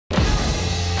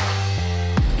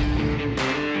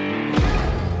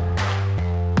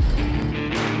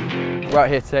We're out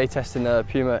here today testing the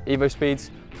Puma Evo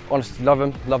Speeds. Honestly, love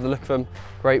them, love the look of them.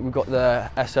 Great, we've got the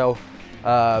SL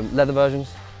leather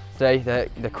versions today.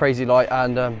 They're crazy light,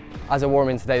 and as I wore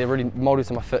them in today, they really moulded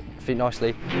to my feet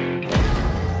nicely.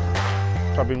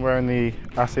 I've been wearing the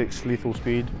Asics Lethal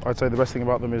Speed. I'd say the best thing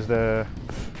about them is the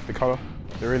colour.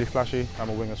 They're really flashy. I'm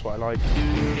a wing, that's what I like.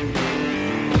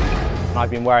 I've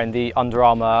been wearing the Under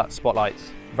Armour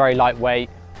Spotlights. Very lightweight,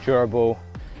 durable,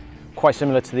 quite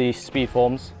similar to the Speed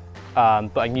Forms,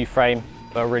 but a new frame,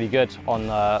 but really good on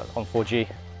 4G,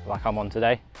 like I'm on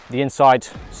today. The inside,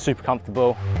 super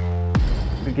comfortable.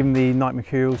 We're given the Nike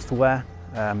materials to wear.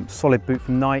 Solid boot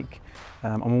from Nike.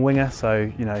 I'm a winger,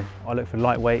 so I look for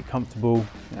lightweight, comfortable.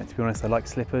 To be honest, I like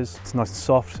slippers. It's nice and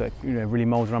soft, so it really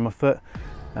moulds around my foot.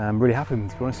 I'm really happy with them,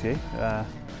 to be honest with you. I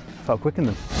felt quick in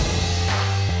them.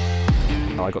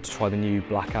 I got to try the new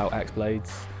Blackout X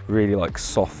blades. Really like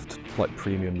soft, like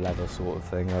premium leather sort of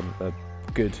thing. A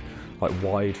good, like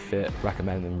wide fit.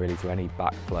 Recommend them really to any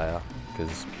back player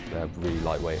because they're really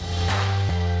lightweight.